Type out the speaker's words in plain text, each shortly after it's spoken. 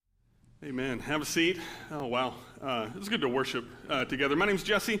Amen. Have a seat. Oh, wow. It's good to worship together. My name's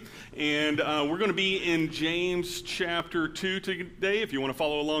Jesse, and we're going to be in James chapter 2 today. If you want to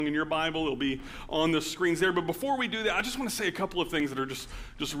follow along in your Bible, it'll be on the screens there. But before we do that, I just want to say a couple of things that are just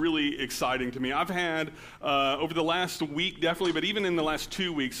really exciting to me. I've had, over the last week, definitely, but even in the last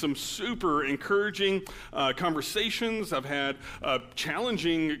 2 weeks, some super encouraging conversations. I've had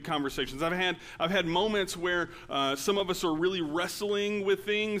challenging conversations. I've had moments where some of us are really wrestling with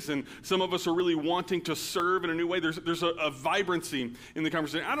things, and some of us are really wanting to serve in a new way. There's a vibrancy in the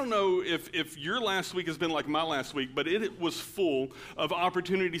conversation. I don't know if your last week has been like my last week, but it was full of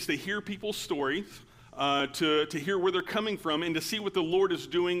opportunities to hear people's stories, to hear where they're coming from, and to see what the Lord is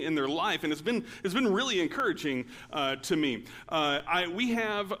doing in their life. And it's been really encouraging to me. We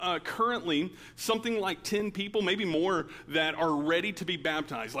have currently something like 10 people, maybe more, that are ready to be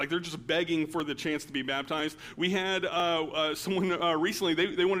baptized. Like, they're just begging for the chance to be baptized. We had someone recently,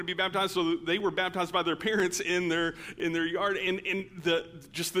 they wanted to be baptized, so they were baptized by their parents in their yard. And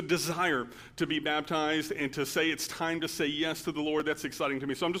the desire to be baptized and to say it's time to say yes to the Lord, that's exciting to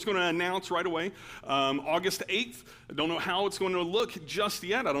me. So I'm just going to announce right away, August 8th. I don't know how it's going to look just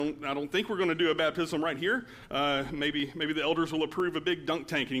yet. I don't think we're going to do a baptism right here. Maybe the elders will approve a big dunk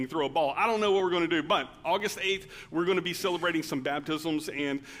tank and you can throw a ball. I don't know what we're going to do, but August 8th, we're going to be celebrating some baptisms.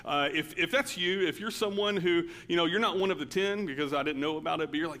 And if that's you, if you're someone who, you're not one of the 10 because I didn't know about it,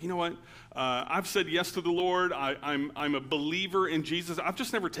 but you're like, you know what? I've said yes to the Lord. I'm a believer in Jesus. I've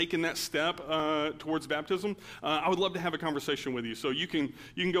just never taken that step towards baptism. I would love to have a conversation with you. So you can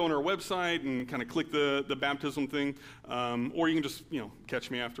go on our website and kind of click the baptism thing, or you can just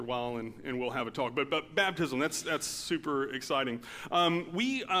catch me after a while and we'll have a talk. But baptism, that's super exciting.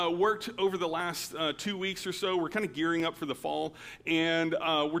 We worked over the last 2 weeks or so. We're kind of gearing up for the fall, and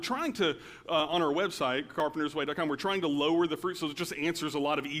we're trying to on our website, carpentersway.com, we're trying to lower the fruit so it just answers a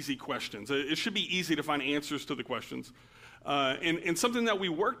lot of easy questions. It should be easy to find answers to the questions. And something that we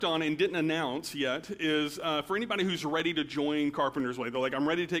worked on and didn't announce yet is for anybody who's ready to join Carpenter's Way. They're like, I'm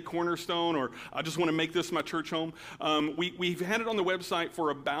ready to take Cornerstone, or I just want to make this my church home. We've had it on the website for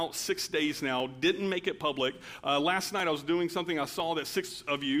about 6 days now, didn't make it public. Last night I was doing something, I saw that 6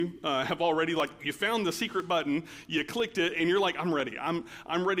 of you have already, you found the secret button, you clicked it, and you're like, I'm ready. I'm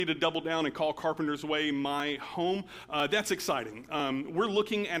ready to double down and call Carpenter's Way my home. That's exciting. We're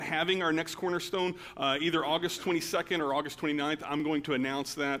looking at having our next Cornerstone either August 22nd or August 29th. I'm going to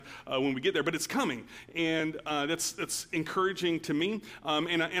announce that when we get there, but it's coming, and that's encouraging to me,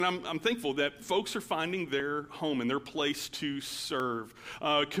 and I'm thankful that folks are finding their home and their place to serve.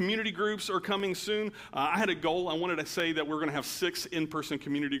 Community groups are coming soon. I had a goal. I wanted to say that we're going to have 6 in-person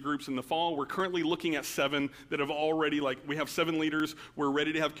community groups in the fall. We're currently looking at 7 that have already, we have 7 leaders. We're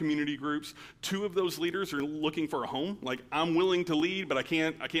ready to have community groups. 2 of those leaders are looking for a home. I'm willing to lead, but I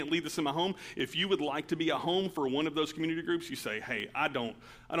can't lead this in my home. If you would like to be a home for one of those community groups, you say, hey, I don't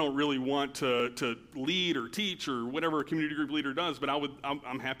really want to lead or teach or whatever a community group leader does, but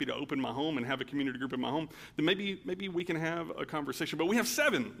I'm happy to open my home and have a community group in my home. Then maybe we can have a conversation. But we have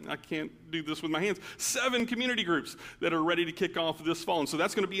 7. I can't do this with my hands. 7 community groups that are ready to kick off this fall, and so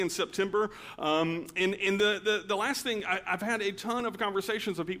that's going to be in September. And the last thing, I've had a ton of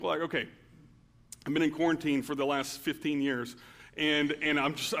conversations of people like, okay, I've been in quarantine for the last 15 years. And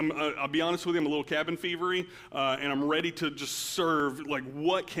I'll be honest with you, I'm a little cabin fevery, and I'm ready to just serve.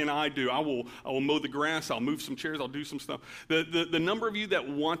 What can I do? I will mow the grass, I'll move some chairs, I'll do some stuff. The number of you that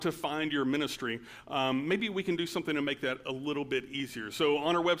want to find your ministry, maybe we can do something to make that a little bit easier. So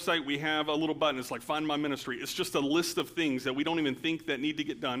on our website, we have a little button. It's like Find My Ministry. It's just a list of things that we don't even think that need to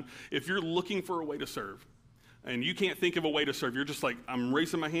get done. If you're looking for a way to serve, and you can't think of a way to serve, you're just like, I'm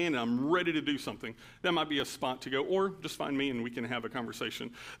raising my hand and I'm ready to do something, that might be a spot to go, or just find me and we can have a conversation.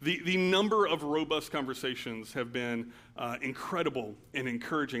 The number of robust conversations have been incredible and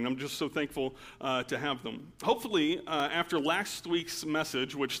encouraging. I'm just so thankful to have them. Hopefully, after last week's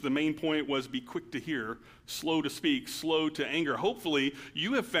message, which the main point was be quick to hear, slow to speak, slow to anger, hopefully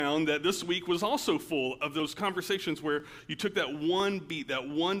you have found that this week was also full of those conversations where you took that one beat, that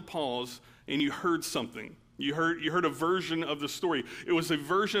one pause, and you heard something. You heard a version of the story. It was a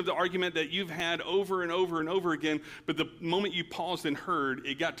version of the argument that you've had over and over and over again, but the moment you paused and heard,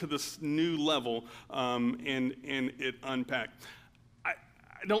 it got to this new level, and it unpacked.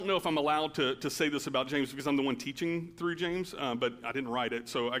 I don't know if I'm allowed to say this about James because I'm the one teaching through James, but I didn't write it,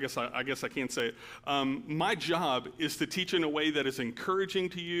 so I guess I can't say it. My job is to teach in a way that is encouraging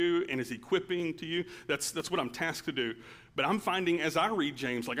to you and is equipping to you. That's what I'm tasked to do. But I'm finding as I read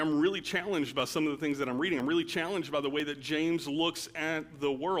James, like I'm really challenged by some of the things that I'm reading. I'm really challenged by the way that James looks at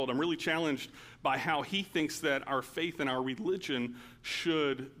the world. I'm really challenged by how he thinks that our faith and our religion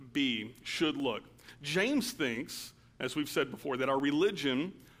should look. James thinks, as we've said before, that our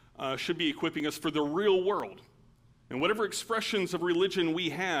religion should be equipping us for the real world. And whatever expressions of religion we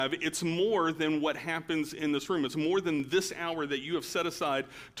have, it's more than what happens in this room. It's more than this hour that you have set aside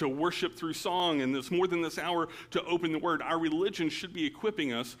to worship through song, and it's more than this hour to open the Word. Our religion should be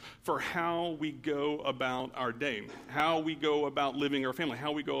equipping us for how we go about our day, how we go about living our family,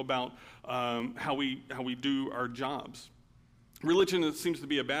 how we go about how we do our jobs. Religion seems to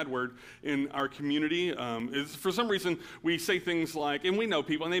be a bad word in our community. For some reason, we say things like, and we know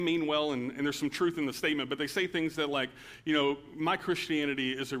people, and they mean well, and there's some truth in the statement, but they say things that like, my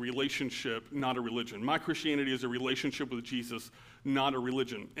Christianity is a relationship, not a religion. My Christianity is a relationship with Jesus, not a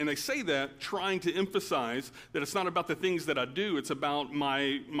religion. And they say that trying to emphasize that it's not about the things that I do, it's about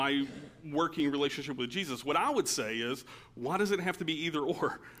my working relationship with Jesus. What I would say is, why does it have to be either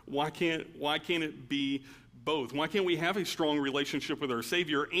or? Why can't it be both? Why can't we have a strong relationship with our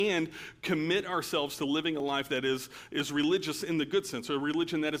Savior and commit ourselves to living a life that is religious in the good sense, a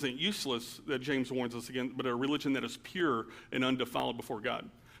religion that isn't useless, that James warns us against, but a religion that is pure and undefiled before God?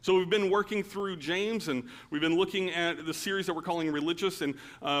 So we've been working through James, and we've been looking at the series that we're calling Religious, and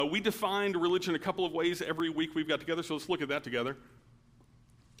we defined religion a couple of ways every week we've got together, so let's look at that together.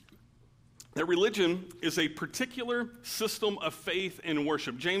 That religion is a particular system of faith and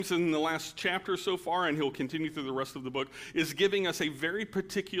worship. James, in the last chapter so far, and he'll continue through the rest of the book, is giving us a very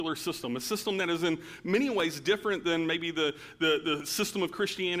particular system, a system that is in many ways different than maybe the system of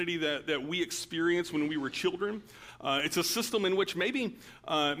Christianity that we experienced when we were children. It's a system in which maybe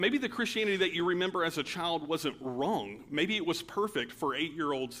the Christianity that you remember as a child wasn't wrong. Maybe it was perfect for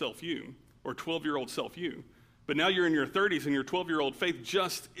 8-year-old self-you or 12-year-old self-you. But now you're in your 30s and your 12-year-old faith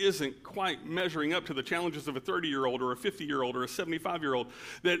just isn't quite measuring up to the challenges of a 30-year-old or a 50-year-old or a 75-year-old.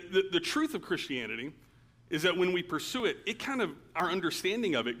 That the truth of Christianity is that when we pursue it, our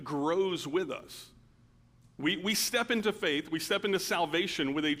understanding of it grows with us. We step into faith, we step into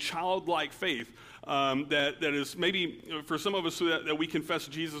salvation with a childlike faith that is maybe, for some of us, that we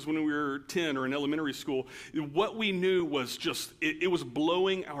confessed Jesus when we were 10 or in elementary school. What we knew was just, it was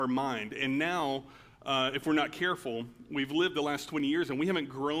blowing our mind. And now, if we're not careful, we've lived the last 20 years and we haven't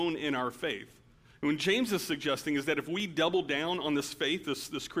grown in our faith. And what James is suggesting is that if we double down on this faith,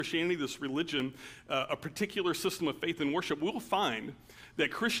 this Christianity, this religion, a particular system of faith and worship, we'll find that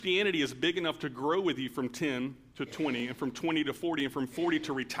Christianity is big enough to grow with you from 10 to 20, and from 20 to 40, and from 40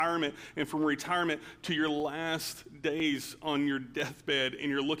 to retirement, and from retirement to your last days on your deathbed, and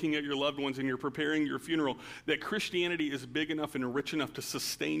you're looking at your loved ones and you're preparing your funeral, that Christianity is big enough and rich enough to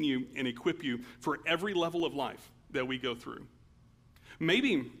sustain you and equip you for every level of life that we go through.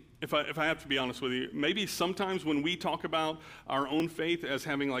 Maybe, if I have to be honest with you, maybe sometimes when we talk about our own faith as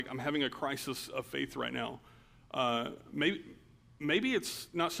having I'm having a crisis of faith right now, maybe it's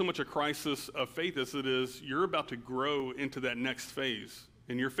not so much a crisis of faith as it is you're about to grow into that next phase,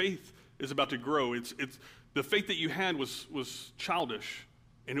 and your faith is about to grow. It's the faith that you had was childish,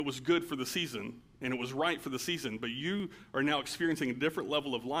 and it was good for the season, and it was right for the season, but you are now experiencing a different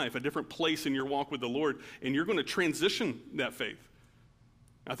level of life, a different place in your walk with the Lord, and you're going to transition that faith.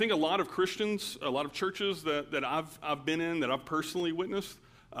 I think a lot of Christians, a lot of churches that I've been in, that I've personally witnessed,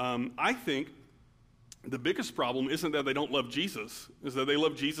 I think the biggest problem isn't that they don't love Jesus, is that they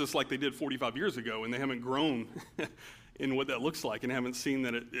love Jesus like they did 45 years ago, and they haven't grown in what that looks like and haven't seen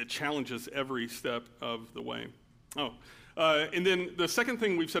that it challenges every step of the way. And then the second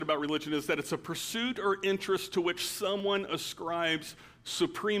thing we've said about religion is that it's a pursuit or interest to which someone ascribes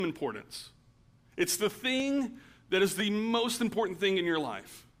supreme importance. It's the thing that is the most important thing in your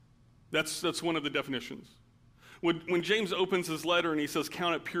life. That's one of the definitions. When James opens his letter and he says,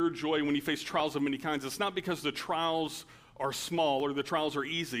 count it pure joy when you face trials of many kinds, it's not because the trials are small or the trials are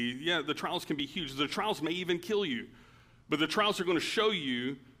easy. Yeah, the trials can be huge. The trials may even kill you. But the trials are going to show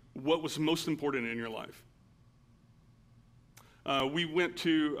you what was most important in your life. We went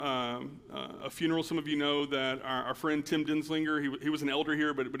to a funeral. Some of you know that our friend Tim Dinslinger, he was an elder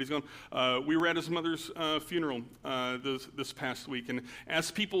here, but he's gone. We were at his mother's funeral this past week. And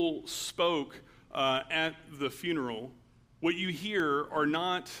as people spoke at the funeral, what you hear are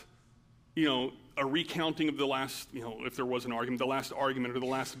not, a recounting of the last, if there was an argument, the last argument or the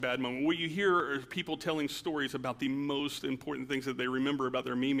last bad moment. What you hear are people telling stories about the most important things that they remember about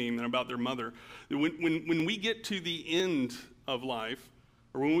their Mimi and about their mother. When we get to the end of life,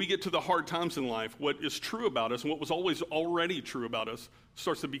 or when we get to the hard times in life, what is true about us and what was always already true about us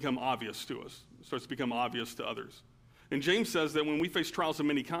starts to become obvious to us, starts to become obvious to others. And James says that when we face trials of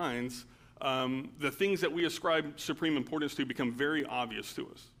many kinds, the things that we ascribe supreme importance to become very obvious to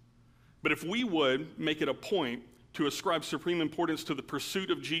us. But if we would make it a point to ascribe supreme importance to the pursuit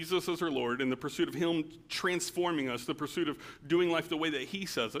of Jesus as our Lord and the pursuit of Him transforming us, the pursuit of doing life the way that He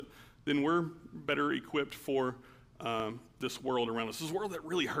says it, then we're better equipped for this world around us, this world that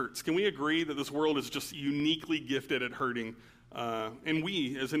really hurts. Can we agree that this world is just uniquely gifted at hurting? And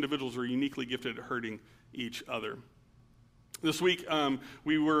we, as individuals, are uniquely gifted at hurting each other. This week,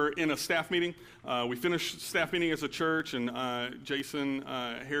 we were in a staff meeting. We finished staff meeting as a church, and Jason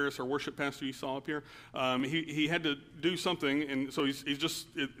Harris, our worship pastor you saw up here, he had to do something, and so he's just,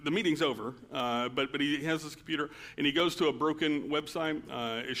 the meeting's over, but he has his computer, and he goes to a broken website.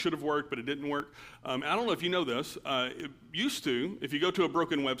 It should have worked, but it didn't work. I don't know if you know this. It used to, if you go to a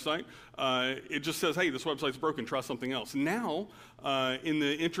broken website, it just says, hey, this website's broken, try something else. Now, in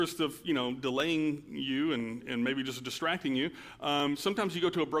the interest of, delaying you and maybe just distracting you, sometimes you go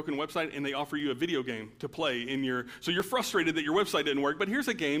to a broken website and they offer you a video game to play so you're frustrated that your website didn't work, but here's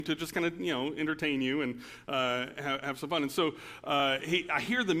a game to just kind of, entertain you and have some fun. And so I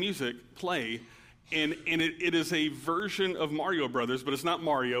hear the music play, and it is a version of Mario Brothers, but it's not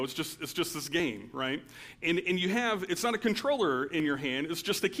Mario. It's just this game, right? And it's not a controller in your hand. It's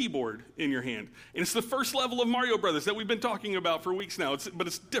just a keyboard in your hand. And it's the first level of Mario Brothers that we've been talking about for weeks now. But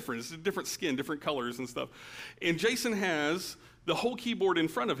it's different. It's a different skin, different colors and stuff. And Jason has the whole keyboard in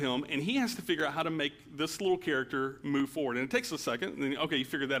front of him, and he has to figure out how to make this little character move forward. And it takes a second, and then, okay, you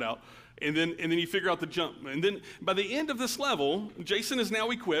figure that out. And then you figure out the jump. And then by the end of this level, Jason is now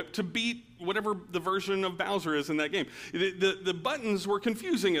equipped to beat whatever the version of Bowser is in that game. The buttons were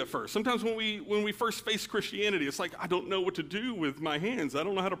confusing at first. Sometimes when we first face Christianity, it's like, I don't know what to do with my hands. I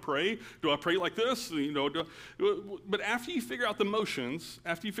don't know how to pray. Do I pray like this? But after you figure out the motions,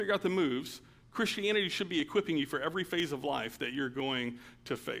 after you figure out the moves, Christianity should be equipping you for every phase of life that you're going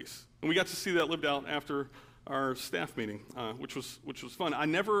to face. And we got to see that lived out after our staff meeting, which was fun. I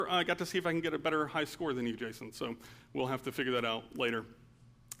never got to see if I can get a better high score than you, Jason, so we'll have to figure that out later.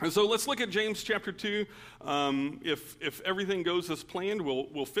 And so let's look at James chapter 2. If everything goes as planned,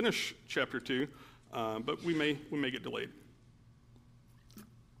 we'll finish chapter 2, but we may get delayed.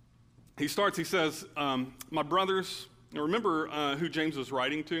 He says, my brothers. Now remember who James is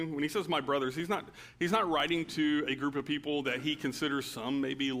writing to. When he says my brothers, he's not writing to a group of people that he considers some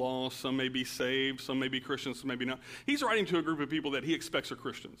may be lost, some may be saved, some may be Christians, some maybe not. He's writing to a group of people that he expects are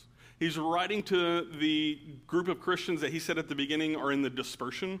Christians. He's writing to the group of Christians that he said at the beginning are in the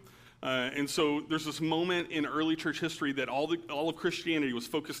dispersion. And so there's this moment in early church history that all of Christianity was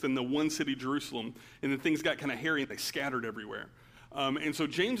focused in the one city, Jerusalem, and then things got kind of hairy and they scattered everywhere. And so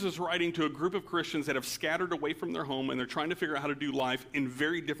James is writing to a group of Christians that have scattered away from their home, and they're trying to figure out how to do life in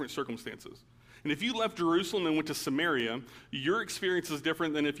very different circumstances. And if you left Jerusalem and went to Samaria, your experience is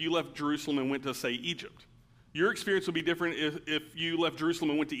different than if you left Jerusalem and went to, say, Egypt. Your experience would be different if you left Jerusalem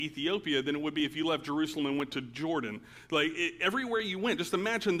and went to Ethiopia than it would be if you left Jerusalem and went to Jordan. Everywhere you went, just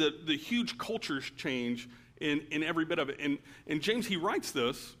imagine the huge culture change in every bit of it. And James, he writes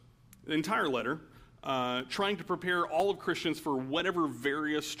this, the entire letter, trying to prepare all of Christians for whatever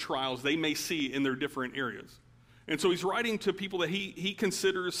various trials they may see in their different areas. And so he's writing to people that he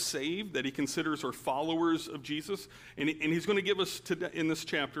considers saved, that he considers are followers of Jesus, and he's going to give us today, in this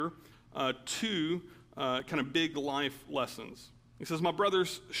chapter, two kind of big life lessons. He says, my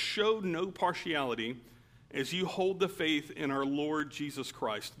brothers, show no partiality as you hold the faith in our Lord Jesus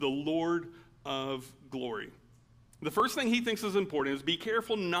Christ, the Lord of glory. The first thing he thinks is important is be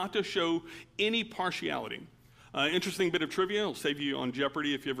careful not to show any partiality. Interesting bit of trivia. It'll save you on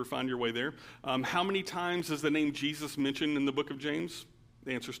Jeopardy if you ever find your way there. How many times is the name Jesus mentioned in the book of James?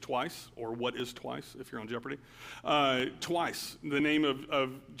 The answer is twice, or what is twice if you're on Jeopardy? Twice the name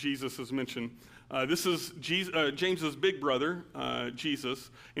of Jesus is mentioned. This is James's big brother,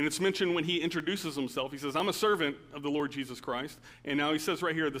 Jesus, and it's mentioned when he introduces himself. He says, I'm a servant of the Lord Jesus Christ. And now he says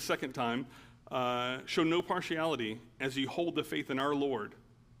right here the second time, show no partiality as you hold the faith in our Lord,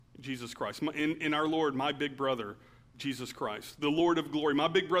 Jesus Christ. In our Lord, my big brother, Jesus Christ, the Lord of glory. My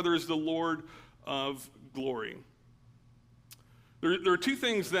big brother is the Lord of glory. There are two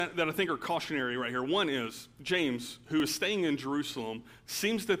things that I think are cautionary right here. One is James, who is staying in Jerusalem,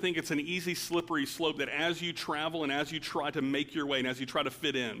 seems to think it's an easy, slippery slope that as you travel and as you try to make your way and as you try to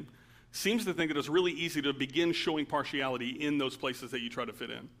fit in, seems to think that it's really easy to begin showing partiality in those places that you try to fit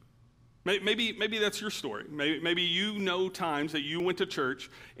in. Maybe that's your story. Maybe you know times that you went to church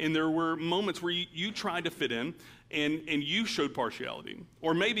and there were moments where you tried to fit in and you showed partiality.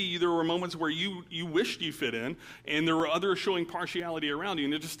 Or maybe there were moments where you wished you fit in and there were others showing partiality around you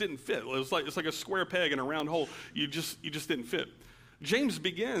and it just didn't fit. It's like a square peg in a round hole. You just didn't fit. James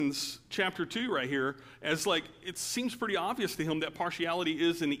begins chapter 2 right here as like it seems pretty obvious to him that partiality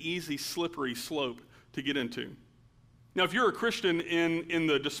is an easy, slippery slope to get into. Now, if you're a Christian in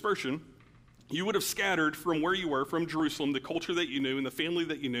the dispersion, you would have scattered from where you were, from Jerusalem, the culture that you knew, and the family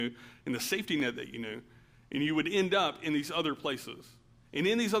that you knew, and the safety net that you knew, and you would end up in these other places. And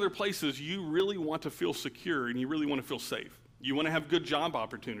in these other places, you really want to feel secure, and you really want to feel safe. You want to have good job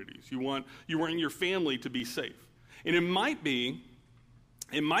opportunities. You want your family to be safe. And it might be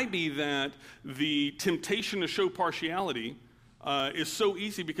that the temptation to show partiality is so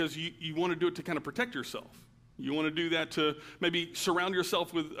easy because you want to do it to kind of protect yourself. You want to do that to maybe surround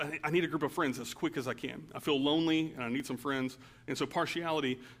yourself with, I need a group of friends as quick as I can. I feel lonely and I need some friends. And so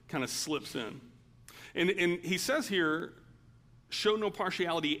partiality kind of slips in. And he says here, show no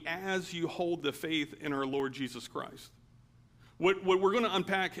partiality as you hold the faith in our Lord Jesus Christ. What we're going to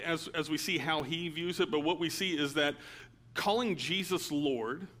unpack as we see how he views it, but what we see is that calling Jesus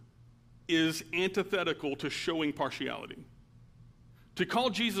Lord is antithetical to showing partiality. To call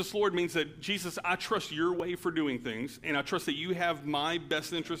Jesus Lord means that, Jesus, I trust your way for doing things, and I trust that you have my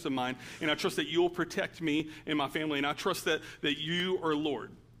best interest in mind, and I trust that you'll protect me and my family, and I trust that you are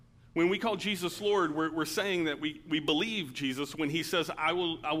Lord. When we call Jesus Lord, we're saying that we believe Jesus when he says, I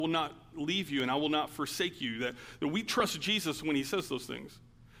will not leave you and I will not forsake you, that we trust Jesus when he says those things.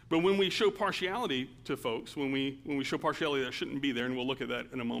 But when we show partiality to folks, when we show partiality that shouldn't be there, and we'll look at that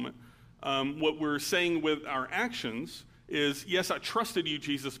in a moment, what we're saying with our actions is, yes, I trusted you,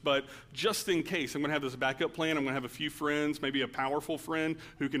 Jesus, but just in case, I'm going to have this backup plan. I'm going to have a few friends, maybe a powerful friend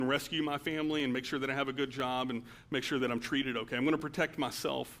who can rescue my family and make sure that I have a good job and make sure that I'm treated okay. I'm going to protect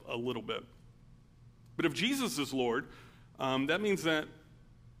myself a little bit. But if Jesus is Lord, that means that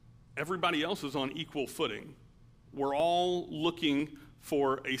everybody else is on equal footing. We're all looking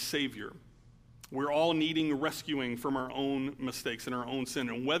for a Savior. We're all needing rescuing from our own mistakes and our own sin.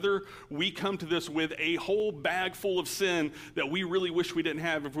 And whether we come to this with a whole bag full of sin that we really wish we didn't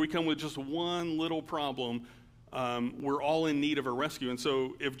have, if we come with just one little problem, we're all in need of a rescue. And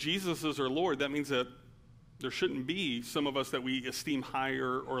so if Jesus is our Lord, that means that there shouldn't be some of us that we esteem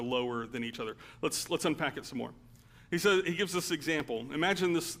higher or lower than each other. Let's unpack it some more. He gives this example.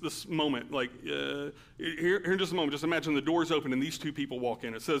 Imagine this moment, like here in just a moment, just imagine the doors open and these two people walk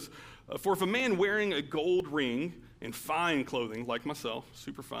in. It says, for if a man wearing a gold ring and fine clothing, like myself,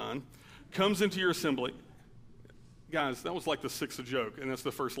 super fine, comes into your assembly. Guys, that was like the sixth joke, and that's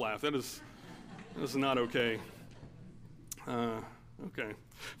the first laugh. That is not okay. Okay.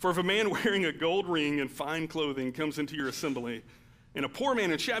 For if a man wearing a gold ring and fine clothing comes into your assembly, and a poor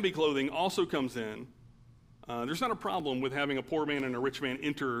man in shabby clothing also comes in, there's not a problem with having a poor man and a rich man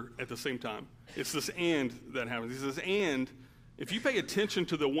enter at the same time. It's this and that happens. He says, and if you pay attention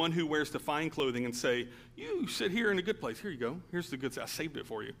to the one who wears the fine clothing and say, you sit here in a good place. Here you go. Here's the good stuff. I saved it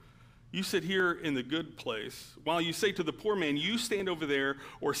for you. You sit here in the good place, while you say to the poor man, you stand over there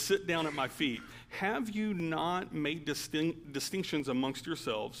or sit down at my feet. Have you not made distinctions amongst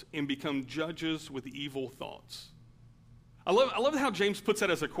yourselves and become judges with evil thoughts? I love how James puts that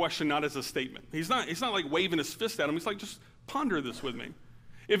as a question, not as a statement. He's not like waving his fist at him. He's like, just ponder this with me.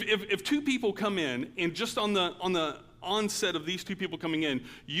 If two people come in, and just on the onset of these two people coming in,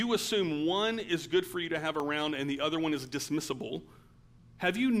 you assume one is good for you to have around and the other one is dismissible,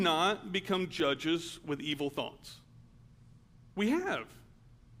 have you not become judges with evil thoughts? We have.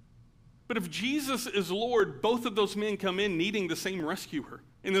 But if Jesus is Lord, both of those men come in needing the same rescuer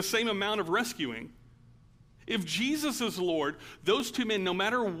and the same amount of rescuing. If Jesus is Lord, those two men, no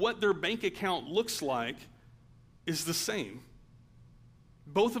matter what their bank account looks like, is the same.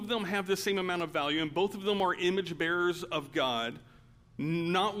 Both of them have the same amount of value, and both of them are image bearers of God.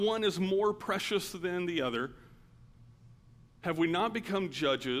 Not one is more precious than the other. Have we not become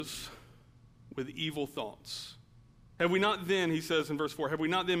judges with evil thoughts? Have we not then, he says in verse 4, have we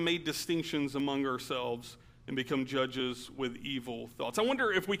not then made distinctions among ourselves and become judges with evil thoughts? I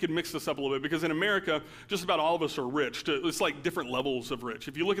wonder if we could mix this up a little bit, because in America, just about all of us are rich. It's like different levels of rich.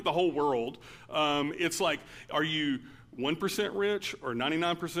 If you look at the whole world, it's like, are you 1% rich or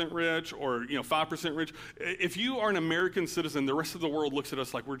 99% rich or 5% rich. If you are an American citizen, the rest of the world looks at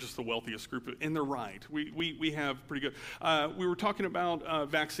us like we're just the wealthiest group, and they're right. We have pretty good. We were talking about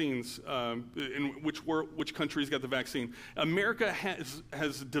vaccines and which countries got the vaccine. America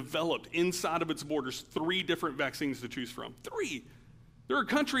has developed inside of its borders 3 different vaccines to choose from. 3. There are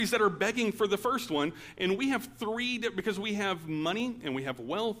countries that are begging for the first one, and we have 3 because we have money and we have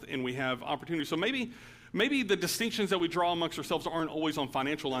wealth and we have opportunity. So maybe the distinctions that we draw amongst ourselves aren't always on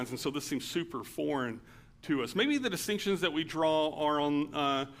financial lines, and so this seems super foreign to us. Maybe the distinctions that we draw are on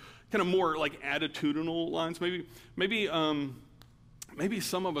kind of more like attitudinal lines. Maybe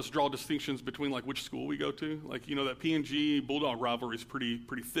some of us draw distinctions between like which school we go to. Like, that P&G Bulldog rivalry is pretty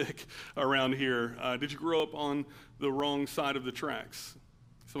thick around here. Did you grow up on the wrong side of the tracks?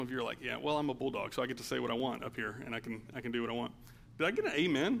 Some of you are like, yeah, well, I'm a Bulldog, so I get to say what I want up here, and I can do what I want. Did I get an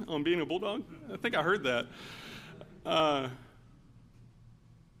amen on being a Bulldog? I think I heard that.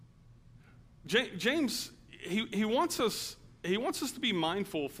 James, he wants us to be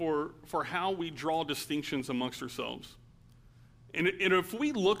mindful for how we draw distinctions amongst ourselves. And if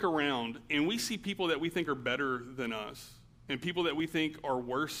we look around and we see people that we think are better than us and people that we think are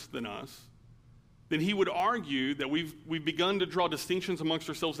worse than us, then he would argue that we've begun to draw distinctions amongst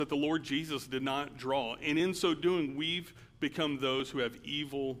ourselves that the Lord Jesus did not draw. And in so doing, we've become those who have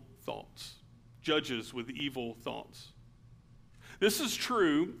evil thoughts, judges with evil thoughts. This is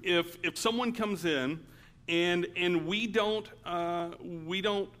true if someone comes in and we don't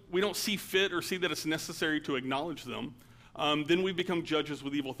see fit or see that it's necessary to acknowledge them, then we become judges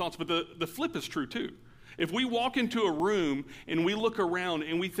with evil thoughts. But the flip is true too. If we walk into a room and we look around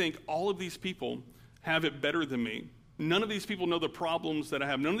and we think all of these people have it better than me, none of these people know the problems that I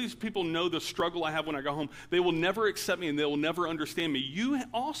have, none of these people know the struggle I have when I go home, they will never accept me and they will never understand me. You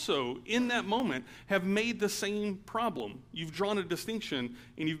also, in that moment, have made the same problem. You've drawn a distinction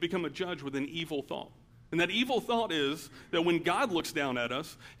and you've become a judge with an evil thought. And that evil thought is that when God looks down at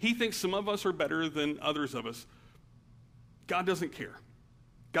us, he thinks some of us are better than others of us. God doesn't care.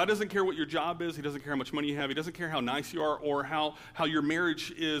 God doesn't care what your job is. He doesn't care how much money you have. He doesn't care how nice you are or how your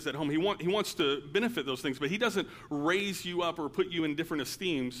marriage is at home. He wants to benefit those things, but he doesn't raise you up or put you in different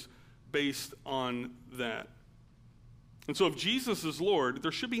esteems based on that. And so if Jesus is Lord,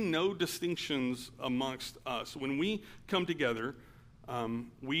 there should be no distinctions amongst us. When we come together,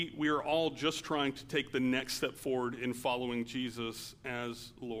 we are all just trying to take the next step forward in following Jesus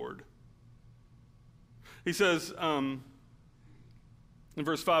as Lord. He says, in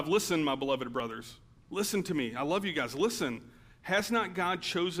verse 5, listen, my beloved brothers. Listen to me. I love you guys. Listen. Has not God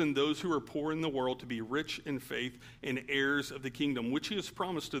chosen those who are poor in the world to be rich in faith and heirs of the kingdom, which he has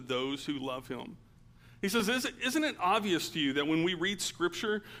promised to those who love him? He says, isn't it obvious to you that when we read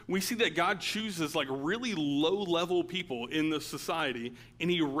Scripture, we see that God chooses like really low-level people in the society, and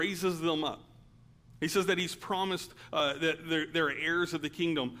he raises them up? He says that he's promised that they're heirs of the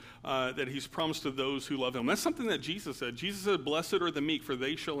kingdom, that he's promised to those who love him. That's something that Jesus said. Jesus said, blessed are the meek, for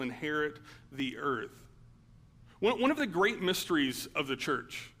they shall inherit the earth. One of the great mysteries of the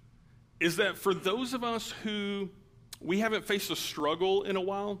church is that for those of us who we haven't faced a struggle in a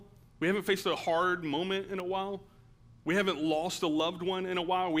while, we haven't faced a hard moment in a while, we haven't lost a loved one in a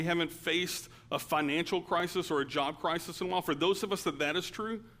while, we haven't faced a financial crisis or a job crisis in a while, for those of us that is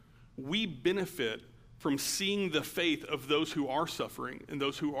true, we benefit from seeing the faith of those who are suffering and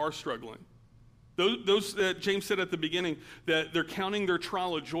those who are struggling. Those that James said at the beginning, that they're counting their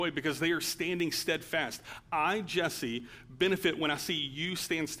trial a joy because they are standing steadfast. I, Jesse, benefit when I see you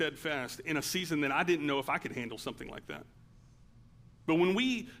stand steadfast in a season that I didn't know if I could handle something like that. But when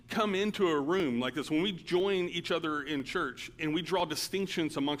we come into a room like this, when we join each other in church and we draw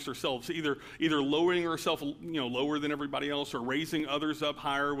distinctions amongst ourselves, either lowering ourselves, lower than everybody else, or raising others up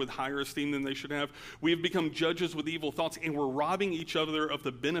higher with higher esteem than they should have, we have become judges with evil thoughts, and we're robbing each other of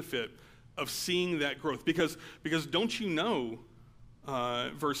the benefit of seeing that growth. Because don't you know,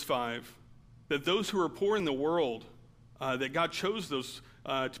 verse 5, that those who are poor in the world, that God chose those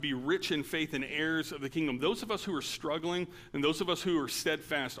to be rich in faith and heirs of the kingdom. Those of us who are struggling and those of us who are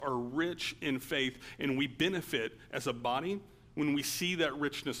steadfast are rich in faith, and we benefit as a body when we see that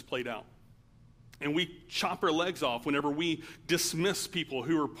richness played out. And we chop our legs off whenever we dismiss people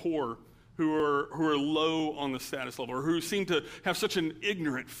who are poor, who are low on the status level, or who seem to have such an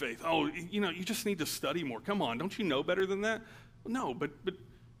ignorant faith. Oh, you just need to study more. Come on, don't you know better than that? No, but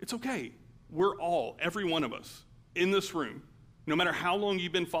it's okay. We're all, every one of us in this room, no matter how long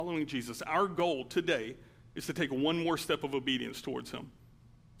you've been following Jesus, our goal today is to take one more step of obedience towards him.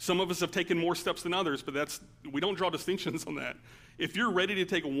 Some of us have taken more steps than others, but we don't draw distinctions on that. If you're ready to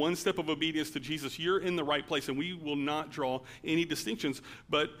take one step of obedience to Jesus, you're in the right place, and we will not draw any distinctions.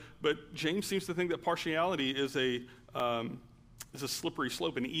 But James seems to think that partiality is a slippery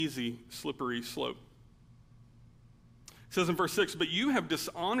slope, an easy, slippery slope. It says in verse 6, "But you have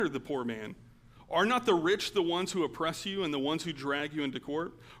dishonored the poor man. Are not the rich the ones who oppress you and the ones who drag you into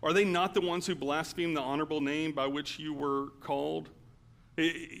court? Are they not the ones who blaspheme the honorable name by which you were called?"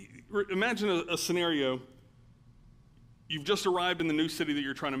 Imagine a scenario. You've just arrived in the new city that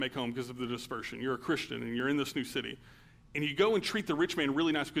you're trying to make home because of the dispersion. You're a Christian and you're in this new city. And you go and treat the rich man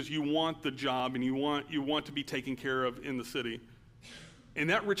really nice because you want the job and you want to be taken care of in the city. And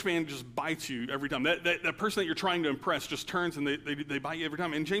that rich man just bites you every time. That person that you're trying to impress just turns and they bite you every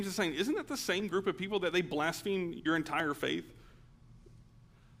time. And James is saying, isn't that the same group of people that they blaspheme your entire faith?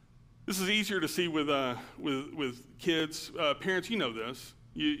 This is easier to see with kids. Parents, you know this.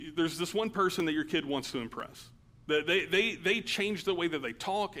 There's this one person that your kid wants to impress. They change the way that they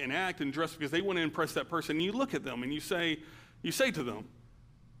talk and act and dress because they want to impress that person. And you look at them and you say to them,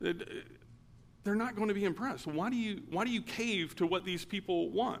 they're not going to be impressed. Why do you cave to what these people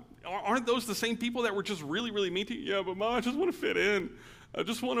want? Aren't those the same people that were just really, really mean to you? Yeah, but Mom, I just want to fit in. I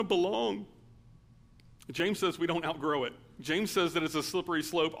just want to belong. James says we don't outgrow it. James says that it's a slippery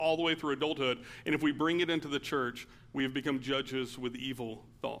slope all the way through adulthood, and if we bring it into the church, we have become judges with evil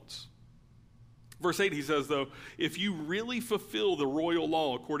thoughts. Verse 8, he says, though, "If you really fulfill the royal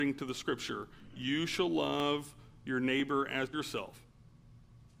law according to the scripture, you shall love your neighbor as yourself.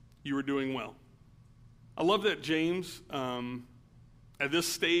 You are doing well." I love that James, at this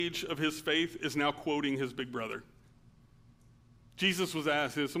stage of his faith, is now quoting his big brother. Jesus was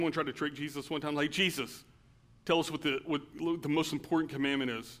asked, someone tried to trick Jesus one time, like, "Jesus, tell us what the most important commandment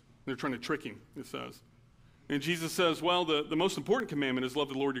is." They're trying to trick him, it says. And Jesus says, well, the most important commandment is love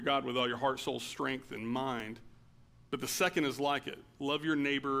the Lord your God with all your heart, soul, strength, and mind. But the second is like it. Love your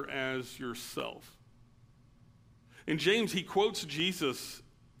neighbor as yourself. And James, he quotes Jesus,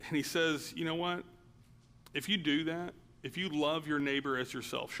 and he says, you know what? If you do that, if you love your neighbor as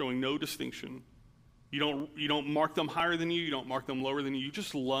yourself, showing no distinction, you don't mark them higher than you don't mark them lower than you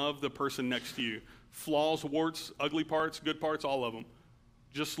just love the person next to you. Flaws, warts, ugly parts, good parts, all of them.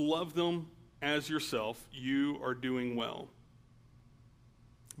 Just love them as yourself. You are doing well.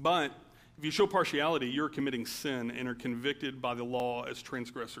 But if you show partiality, you're committing sin and are convicted by the law as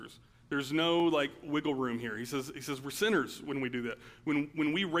transgressors. There's no wiggle room here. He says we're sinners when we do that.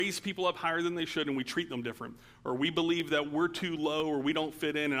 When we raise people up higher than they should and we treat them different, or we believe that we're too low or we don't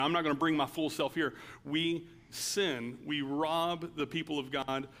fit in and I'm not going to bring my full self here, we sin. We rob the people of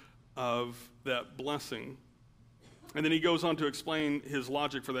God of that blessing. And then he goes on to explain his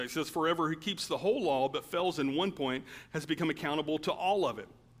logic for that. He says, "For whoever who keeps the whole law but fails in one point has become accountable to all of it.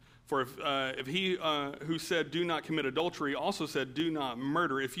 For if he who said, 'Do not commit adultery,' also said, 'Do not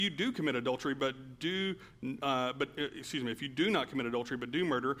murder,' if you do commit adultery if you do not commit adultery but do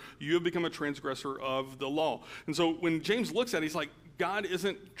murder, you have become a transgressor of the law." And so when James looks at it, he's like, God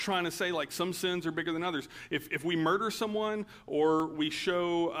isn't trying to say some sins are bigger than others. If we murder someone or we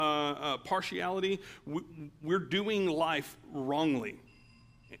show partiality, we're doing life wrongly.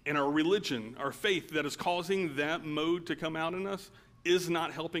 And our religion, our faith that is causing that mode to come out in us is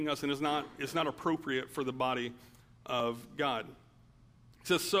not helping us and is not appropriate for the body of God. It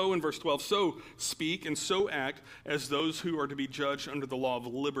says so in verse 12, "So speak and so act as those who are to be judged under the law of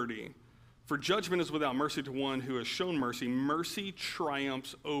liberty. For judgment is without mercy to one who has shown mercy. Mercy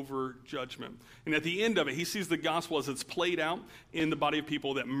triumphs over judgment." And at the end of it, he sees the gospel as it's played out in the body of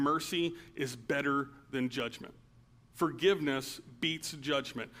people that mercy is better than judgment. Forgiveness beats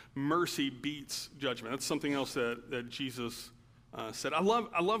judgment. Mercy beats judgment. That's something else that Jesus said. I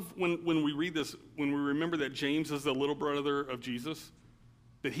love when we read this, when we remember that James is the little brother of Jesus,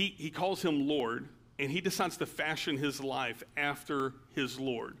 that he calls him Lord, and he decides to fashion his life after his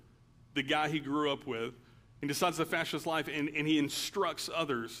Lord, the guy he grew up with, and decides to fashion his life, and he instructs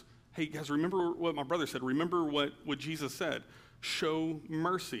others. Hey, guys, remember what my brother said. Remember what Jesus said. Show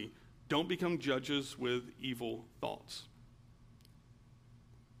mercy. Don't become judges with evil thoughts.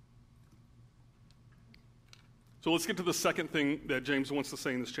 So let's get to the second thing that James wants to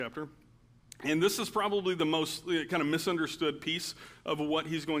say in this chapter. And this is probably the most kind of misunderstood piece of what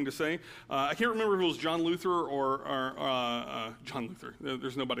he's going to say. I can't remember if it was John Luther or John Luther.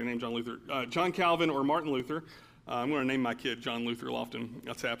 There's nobody named John Luther. John Calvin or Martin Luther. I'm going to name my kid John Luther Lofton.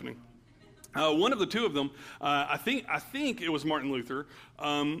 That's happening. One of the two of them, I think it was Martin Luther,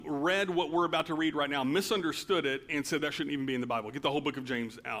 read what we're about to read right now, misunderstood it, and said that shouldn't even be in the Bible. Get the whole book of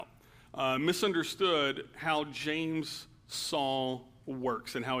James out. Misunderstood how James saw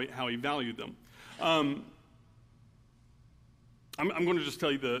works and how he valued them. I'm going to just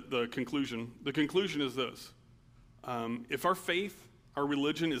tell you the conclusion. The conclusion is this. If our faith, our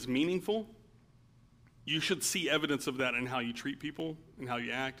religion is meaningful, you should see evidence of that in how you treat people and how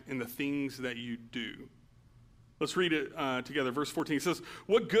you act and the things that you do. Let's read it together. Verse 14 says,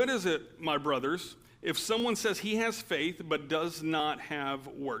 "What good is it, my brothers, if someone says he has faith but does not have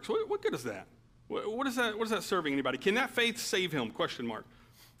works?" What good is that? What is that serving anybody? Can that faith save him? Question mark.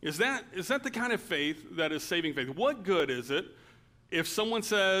 Is that the kind of faith that is saving faith? What good is it if someone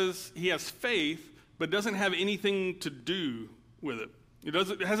says he has faith but doesn't have anything to do with it?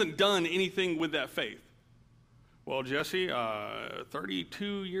 It hasn't done anything with that faith. Well, Jesse,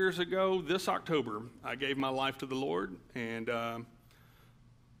 32 years ago this October, I gave my life to the Lord, and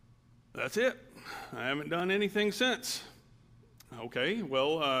that's it. I haven't done anything since. Okay,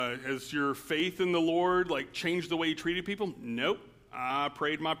 well, has your faith in the Lord changed the way you treated people? Nope. I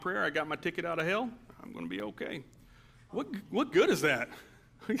prayed my prayer. I got my ticket out of hell. I'm going to be okay. What good is that?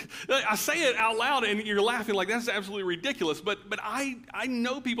 I say it out loud and you're laughing like that's absolutely ridiculous, but I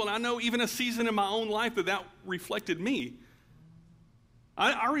know people, and I know even a season in my own life that reflected me.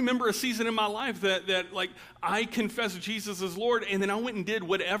 I remember a season in my life that I confessed Jesus as Lord, and then I went and did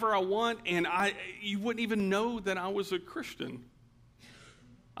whatever I want, and you wouldn't even know that I was a Christian.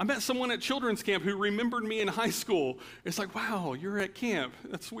 I met someone at children's camp who remembered me in high school. It's like, wow, you're at camp.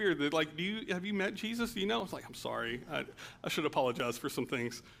 That's weird. They're like, have you met Jesus? Do you know? It's like, I'm sorry. I should apologize for some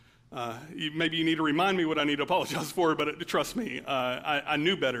things. Maybe you need to remind me what I need to apologize for, but trust me, I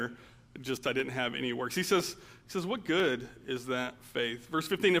knew better. Just I didn't have any works. He says, what good is that faith? Verse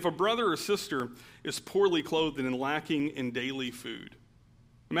 15, if a brother or sister is poorly clothed and lacking in daily food.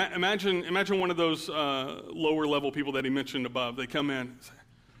 Imagine one of those lower level people that he mentioned above. They come in and say,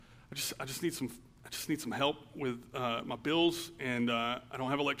 I just need some help with my bills, and I don't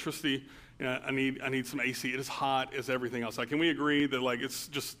have electricity. I need some AC. It is hot as everything outside. Can we agree that it's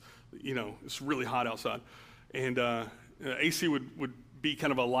just it's really hot outside, and AC would be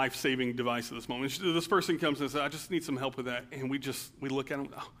kind of a life-saving device at this moment. This person comes and says, I just need some help with that, and we look at them.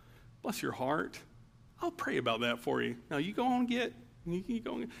 Oh, bless your heart. I'll pray about that for you. Now you go on and get. He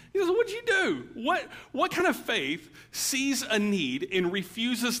says, what'd you do? What kind of faith sees a need and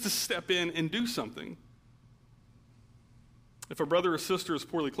refuses to step in and do something? If a brother or sister is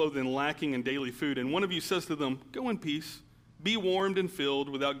poorly clothed and lacking in daily food, and one of you says to them, go in peace, be warmed and filled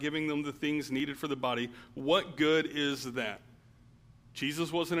without giving them the things needed for the body, what good is that?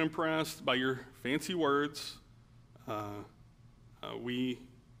 Jesus wasn't impressed by your fancy words. We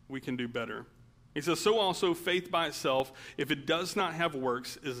can do better. He says, so also faith by itself, if it does not have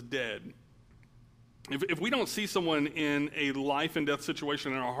works, is dead. If we don't see someone in a life and death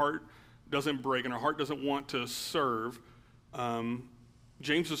situation and our heart doesn't break and our heart doesn't want to serve,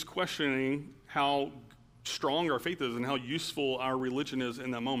 James is questioning how strong our faith is and how useful our religion is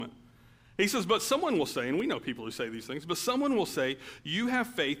in that moment. He says, but someone will say, and we know people who say these things, but someone will say, you have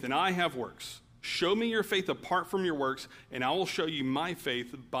faith and I have works. Show me your faith apart from your works, and I will show you my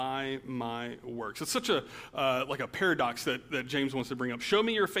faith by my works. It's such a paradox that James wants to bring up. Show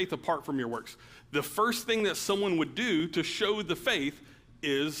me your faith apart from your works. The first thing that someone would do to show the faith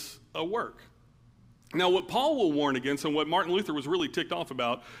is a work. Now, what Paul will warn against, and what Martin Luther was really ticked off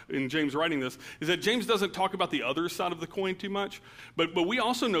about in James writing this, is that James doesn't talk about the other side of the coin too much, but we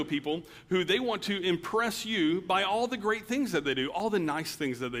also know people who they want to impress you by all the great things that they do, all the nice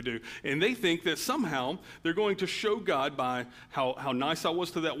things that they do, and they think that somehow they're going to show God by how nice I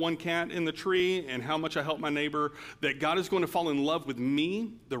was to that one cat in the tree and how much I helped my neighbor, that God is going to fall in love with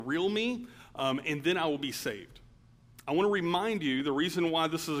me, the real me, and then I will be saved. I want to remind you the reason why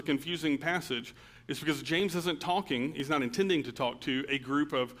this is a confusing passage is because James isn't talking, he's not intending to talk to a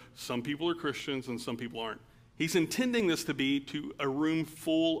group of some people are Christians and some people aren't. He's intending this to be to a room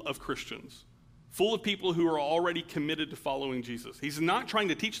full of Christians, full of people who are already committed to following Jesus. He's not trying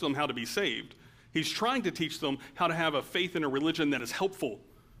to teach them how to be saved. He's trying to teach them how to have a faith in a religion that is helpful,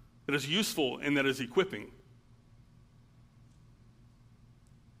 that is useful, and that is equipping.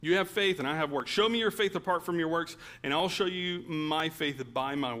 You have faith and I have works. Show me your faith apart from your works, and I'll show you my faith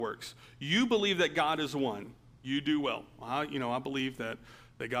by my works. You believe that God is one. You do well. I believe that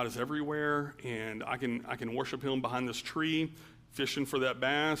God is everywhere, and I can worship him behind this tree, fishing for that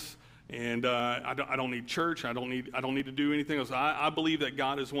bass, and I don't need church. I don't need to do anything else. I believe that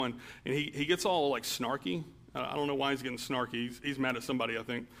God is one. And he gets all snarky. I don't know why he's getting snarky. He's mad at somebody, I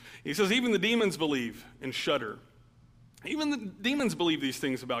think. He says, even the demons believe and shudder. Even the demons believe these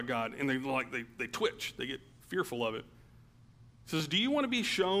things about God, and they twitch. They get fearful of it. He says, do you want to be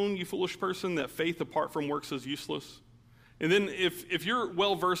shown, you foolish person, that faith apart from works is useless? And then if you're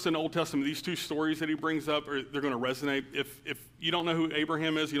well-versed in the Old Testament, these two stories that he brings up, they're going to resonate. If you don't know who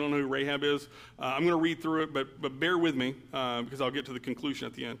Abraham is, you don't know who Rahab is, I'm going to read through it, but bear with me because I'll get to the conclusion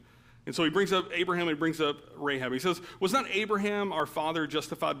at the end. And so he brings up Abraham and he brings up Rahab. He says, was not Abraham our father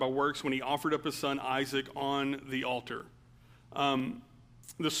justified by works when he offered up his son Isaac on the altar?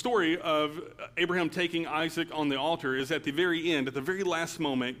 The story of Abraham taking Isaac on the altar is at the very end, at the very last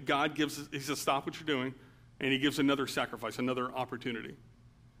moment, God he says, stop what you're doing, and he gives another sacrifice, another opportunity.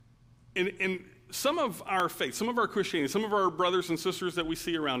 And some of our faith, some of our Christianity, some of our brothers and sisters that we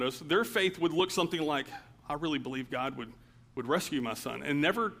see around us, their faith would look something like, I really believe God would rescue my son, and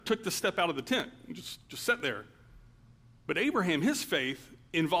never took the step out of the tent, just sat there. But Abraham, his faith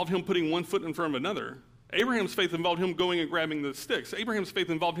involved him putting one foot in front of another. Abraham's faith involved him going and grabbing the sticks. Abraham's faith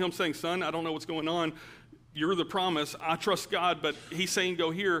involved him saying, son, I don't know what's going on. You're the promise. I trust God, but he's saying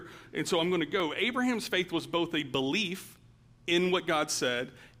go here, and so I'm going to go. Abraham's faith was both a belief in what God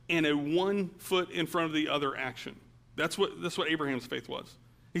said and a one foot in front of the other action. That's what Abraham's faith was.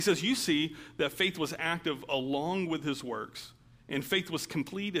 He says, you see that faith was active along with his works, and faith was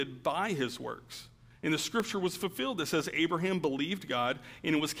completed by his works. And the scripture was fulfilled that says Abraham believed God,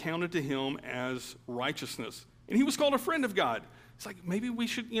 and it was counted to him as righteousness. And he was called a friend of God. It's like maybe we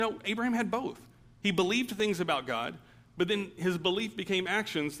should, Abraham had both. He believed things about God, but then his belief became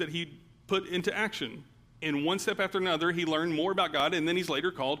actions that he put into action. And one step after another, he learned more about God, and then he's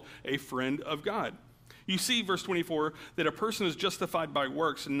later called a friend of God. You see, verse 24, that a person is justified by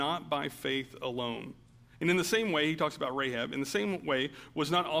works, not by faith alone. And in the same way, he talks about Rahab, in the same way,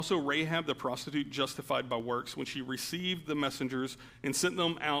 was not also Rahab the prostitute justified by works when she received the messengers and sent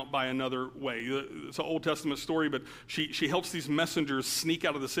them out by another way? It's an Old Testament story, but she helps these messengers sneak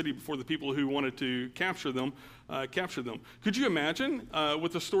out of the city before the people who wanted to capture them. Could you imagine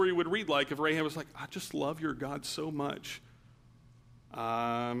what the story would read like if Rahab was like, I just love your God so much.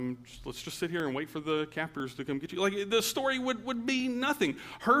 Let's just sit here and wait for the captors to come get you. Like, the story would be nothing.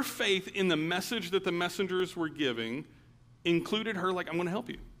 Her faith in the message that the messengers were giving included her like, I'm going to help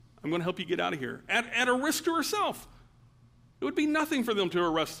you. I'm going to help you get out of here. At a risk to herself. It would be nothing for them to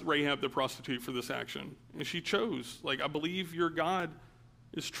arrest Rahab the prostitute for this action. And she chose, I believe your God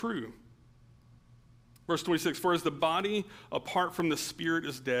is true. Verse 26, for as the body apart from the spirit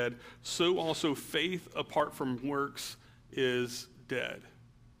is dead, so also faith apart from works is dead.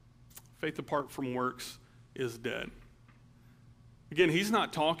 Faith apart from works is dead. Again, he's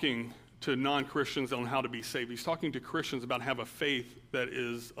not talking to non-Christians on how to be saved. He's talking to Christians about have a faith that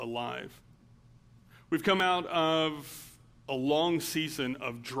is alive. We've come out of a long season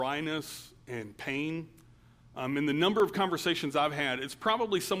of dryness and pain. In the number of conversations I've had, it's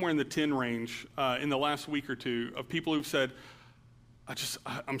probably somewhere in the 10 range in the last week or two of people who've said,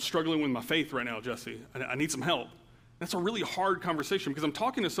 I'm struggling with my faith right now, Jesse. I need some help. That's a really hard conversation because I'm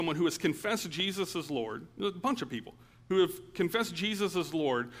talking to someone who has confessed Jesus as Lord, a bunch of people who have confessed Jesus as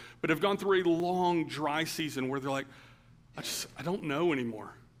Lord, but have gone through a long, dry season where they're like, I don't know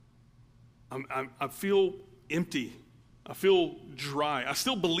anymore. I feel empty. I feel dry. I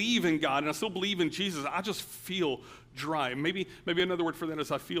still believe in God and I still believe in Jesus. I just feel dry. Maybe another word for that is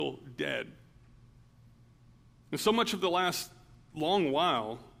I feel dead. And so much of the last long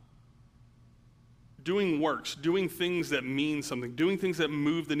while, doing works, doing things that mean something, doing things that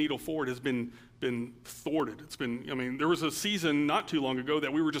move the needle forward has been thwarted. There was a season not too long ago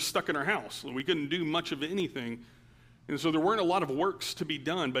that we were just stuck in our house. We couldn't do much of anything. And so there weren't a lot of works to be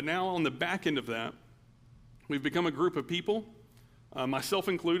done. But now on the back end of that, we've become a group of people, myself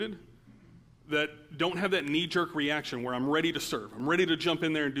included, that don't have that knee-jerk reaction where I'm ready to serve. I'm ready to jump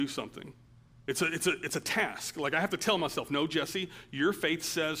in there and do something. It's a task. I have to tell myself, no, Jesse, your faith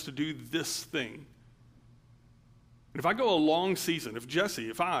says to do this thing. And if I go a long season,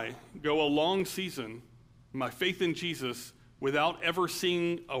 if I go a long season, my faith in Jesus, without ever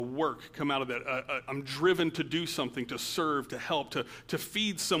seeing a work come out of that, I'm driven to do something, to serve, to help, to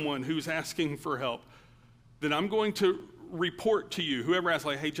feed someone who's asking for help, then I'm going to report to you, whoever asks,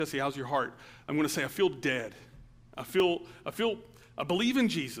 hey, Jesse, how's your heart? I'm going to say, I feel dead. I believe in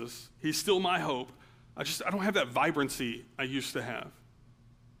Jesus. He's still my hope. I don't have that vibrancy I used to have.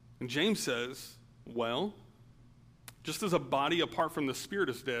 And James says, well, just as a body apart from the spirit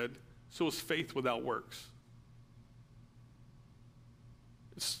is dead, so is faith without works.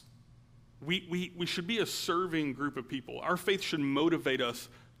 We should be a serving group of people. Our faith should motivate us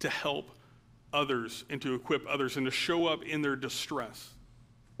to help others and to equip others and to show up in their distress.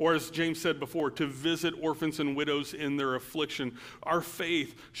 Or as James said before, to visit orphans and widows in their affliction. Our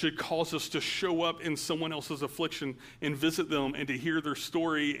faith should cause us to show up in someone else's affliction and visit them and to hear their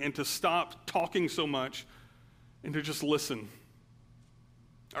story and to stop talking so much and to just listen.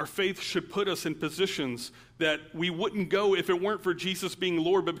 Our faith should put us in positions that we wouldn't go if it weren't for Jesus being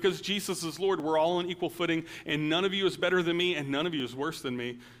Lord, but because Jesus is Lord, we're all on equal footing, and none of you is better than me, and none of you is worse than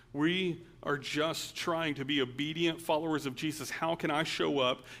me. We are just trying to be obedient followers of Jesus. How can I show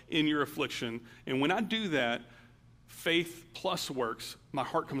up in your affliction? And when I do that, faith plus works, my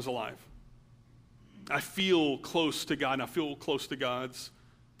heart comes alive. I feel close to God, and I feel close to God's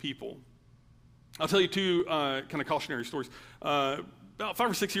people. I'll tell you two kind of cautionary stories. About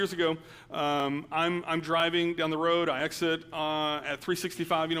 5 or 6 years ago, I'm driving down the road. I exit at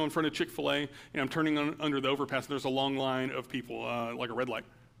 365, in front of Chick-fil-A, and I'm turning under the overpass, and there's a long line of people, like a red light.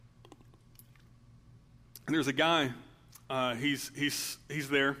 And there's a guy, he's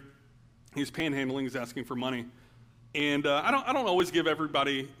there. He's panhandling. He's asking for money. And I don't always give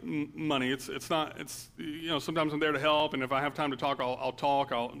everybody money. Sometimes I'm there to help, and if I have time to talk, I'll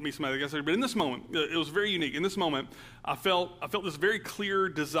talk. I'll meet somebody that gets there. But in this moment, it was very unique. In this moment, I felt this very clear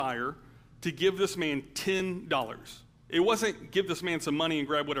desire to give this man $10. It wasn't give this man some money and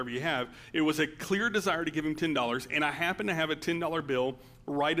grab whatever you have. It was a clear desire to give him $10, and I happen to have a $10 bill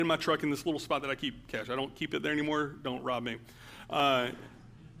right in my truck in this little spot that I keep cash. I don't keep it there anymore. Don't rob me. And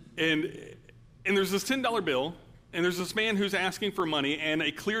there's this $10 bill. And there's this man who's asking for money and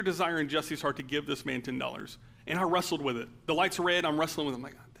a clear desire in Jesse's heart to give this man $10. And I wrestled with it. The light's red. I'm wrestling with it. I'm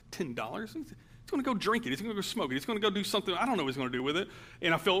like, $10? He's going to go drink it. He's going to go smoke it. He's going to go do something. I don't know what he's going to do with it.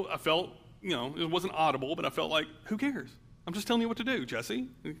 And I felt, it wasn't audible, but I felt like, who cares? I'm just telling you what to do, Jesse.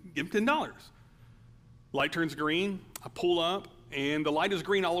 Give him $10. Light turns green. I pull up, and the light is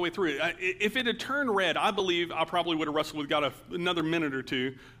green all the way through it. If it had turned red, I believe I probably would have wrestled with God another minute or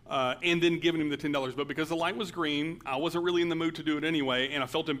two and then given him the $10. But because the light was green, I wasn't really in the mood to do it anyway, and I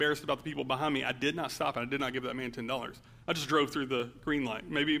felt embarrassed about the people behind me. I did not stop, and I did not give that man $10. I just drove through the green light.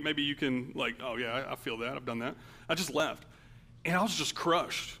 Maybe you can, oh, yeah, I feel that. I've done that. I just left. And I was just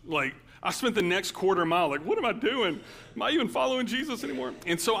crushed. I spent the next quarter mile, what am I doing? Am I even following Jesus anymore?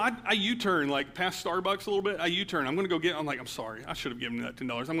 And so I U-turn, past Starbucks a little bit. I U-turn. I'm going to go I'm sorry. I should have given him that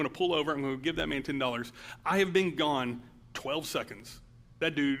 $10. I'm going to pull over. I'm going to give that man $10. I have been gone 12 seconds.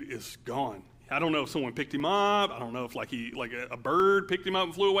 That dude is gone. I don't know if someone picked him up. I don't know if a bird picked him up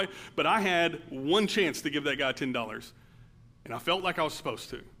and flew away. But I had one chance to give that guy $10. And I felt like I was supposed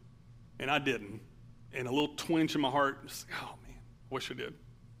to. And I didn't. And a little twinge in my heart, oh man, I wish I did.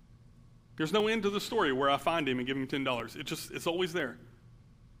 There's no end to the story where I find him and give him $10. It's always there.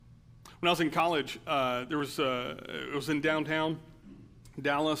 When I was in college, it was in downtown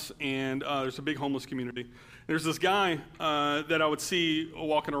Dallas, and there's a big homeless community. There's this guy that I would see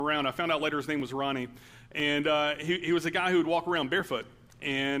walking around. I found out later his name was Ronnie, and he was a guy who would walk around barefoot,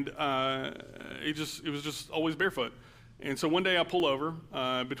 and he was just always barefoot. And so one day I pull over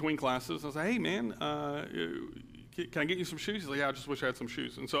between classes. I was like, hey man, can I get you some shoes? He's like, yeah, I just wish I had some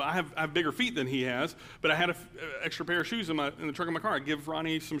shoes. And so I have bigger feet than he has, but I had an extra pair of shoes in the trunk of my car. I'd give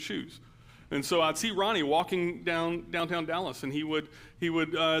Ronnie some shoes. And so I'd see Ronnie walking downtown Dallas, and he would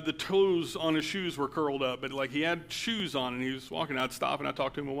the toes on his shoes were curled up, but he had shoes on, and he was walking. I'd stop and I'd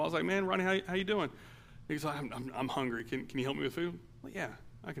talk to him. I was like, man, Ronnie, how you doing? He's like, I'm hungry. Can you help me with food? I'm like, yeah,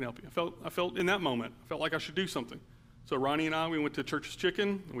 I can help you. I felt in that moment, I felt like I should do something. So Ronnie and I, we went to Church's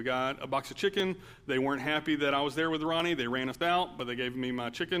Chicken. We got a box of chicken. They weren't happy that I was there with Ronnie. They ran us out, but they gave me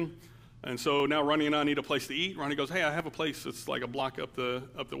my chicken. And so now Ronnie and I need a place to eat. Ronnie goes, hey, I have a place that's like a block up the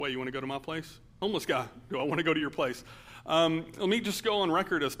way. You want to go to my place? Homeless guy. Do I want to go to your place? Let me just go on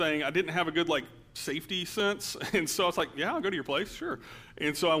record as saying I didn't have a good safety sense. And so I was like, yeah, I'll go to your place, sure.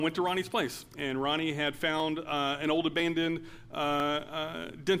 And so I went to Ronnie's place. And Ronnie had found an old abandoned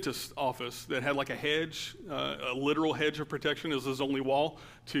dentist office that had a hedge, a literal hedge of protection as his only wall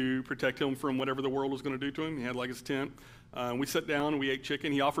to protect him from whatever the world was going to do to him. He had his tent. We sat down, we ate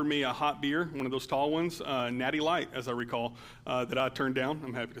chicken. He offered me a hot beer, one of those tall ones, Natty Light, as I recall, that I turned down,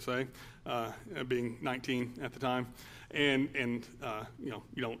 I'm happy to say, being 19 at the time. And you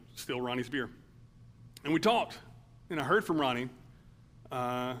don't steal Ronnie's beer. And we talked, and I heard from Ronnie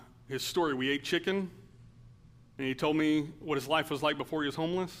his story. We ate chicken, and he told me what his life was like before he was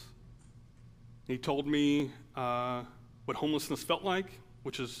homeless. He told me what homelessness felt like,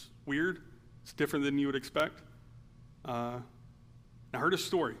 which is weird. It's different than you would expect. I heard his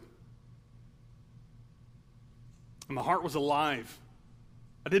story, and my heart was alive.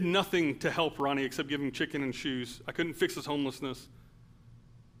 I did nothing to help Ronnie except give him chicken and shoes. I couldn't fix his homelessness.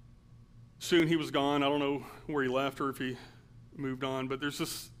 Soon he was gone. I don't know where he left or if he moved on, but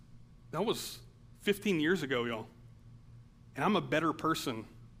that was 15 years ago, y'all. And I'm a better person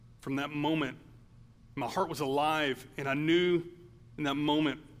from that moment. My heart was alive, and I knew in that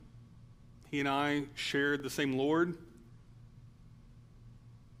moment He and I shared the same Lord,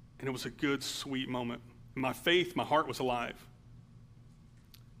 and it was a good, sweet moment. My faith, my heart was alive.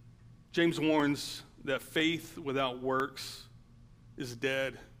 James warns that faith without works is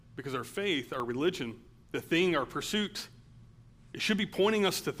dead, because our faith, our religion, the thing, our pursuit, it should be pointing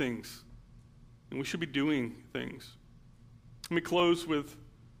us to things, and we should be doing things. Let me close with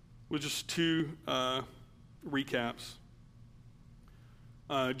just two recaps.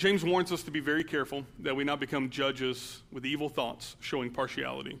 James warns us to be very careful that we not become judges with evil thoughts, showing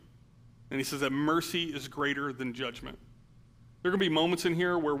partiality. And he says that mercy is greater than judgment. There are going to be moments in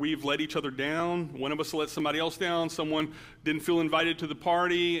here where we've let each other down. One of us let somebody else down. Someone didn't feel invited to the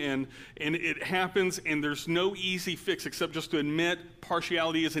party, and it happens, and there's no easy fix except just to admit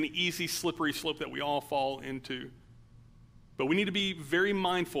partiality is an easy, slippery slope that we all fall into. But we need to be very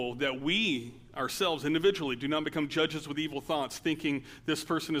mindful that we ourselves individually do not become judges with evil thoughts, thinking this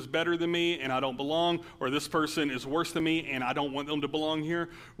person is better than me and I don't belong, or this person is worse than me and I don't want them to belong here.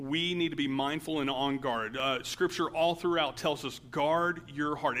 We need to be mindful and on guard. Scripture all throughout tells us, guard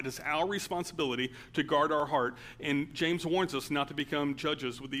your heart. It is our responsibility to guard our heart, and James warns us not to become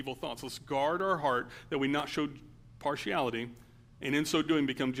judges with evil thoughts. Let's guard our heart that we not show partiality, and in so doing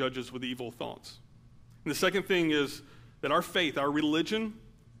become judges with evil thoughts. And the second thing is that our faith, our religion,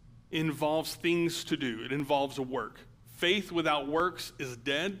 involves things to do. It involves a work. Faith without works is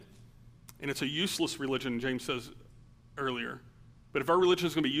dead, and it's a useless religion, James says earlier. But if our religion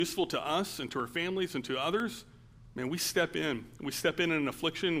is going to be useful to us and to our families and to others, man, we step in. We step in an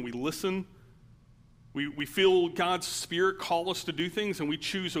affliction. We listen. We feel God's Spirit call us to do things, and we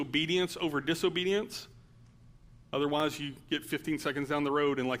choose obedience over disobedience. Otherwise, you get 15 seconds down the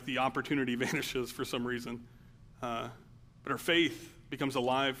road, and like the opportunity vanishes for some reason. But our faith becomes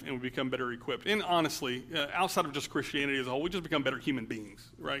alive, and we become better equipped. And honestly, outside of just Christianity as a whole, we just become better human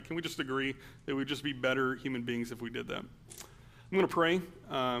beings, right? Can we just agree that we'd just be better human beings if we did that? I'm going to pray,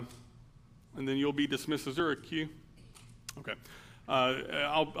 and then you'll be dismissed. Is there a cue? Okay.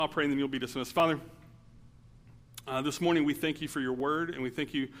 I'll pray, and then you'll be dismissed. Father, this morning we thank you for your word, and we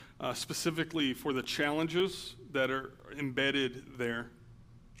thank you specifically for the challenges that are embedded there.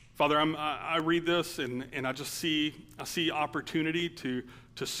 Father, I read this, and I just see opportunity to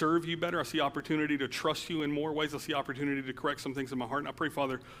serve you better. I see opportunity to trust you in more ways. I see opportunity to correct some things in my heart. And I pray,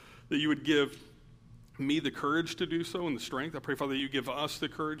 Father, that you would give me the courage to do so and the strength. I pray, Father, that you give us the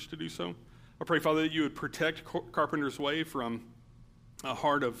courage to do so. I pray, Father, that you would protect Carpenter's Way from a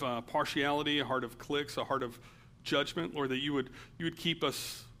heart of partiality, a heart of cliques, a heart of judgment. Lord, that you would keep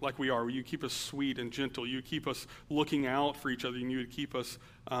us like we are. You keep us sweet and gentle. You keep us looking out for each other, and you would keep us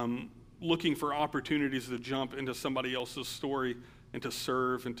looking for opportunities to jump into somebody else's story and to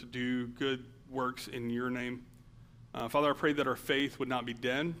serve and to do good works in your name. Father, I pray that our faith would not be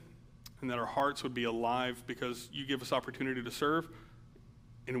dead and that our hearts would be alive, because you give us opportunity to serve,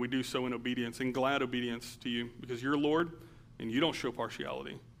 and we do so in obedience, in glad obedience to you, because you're Lord and you don't show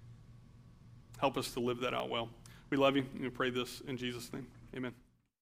partiality. Help us to live that out well. We love you, and we pray this in Jesus' name. Amen.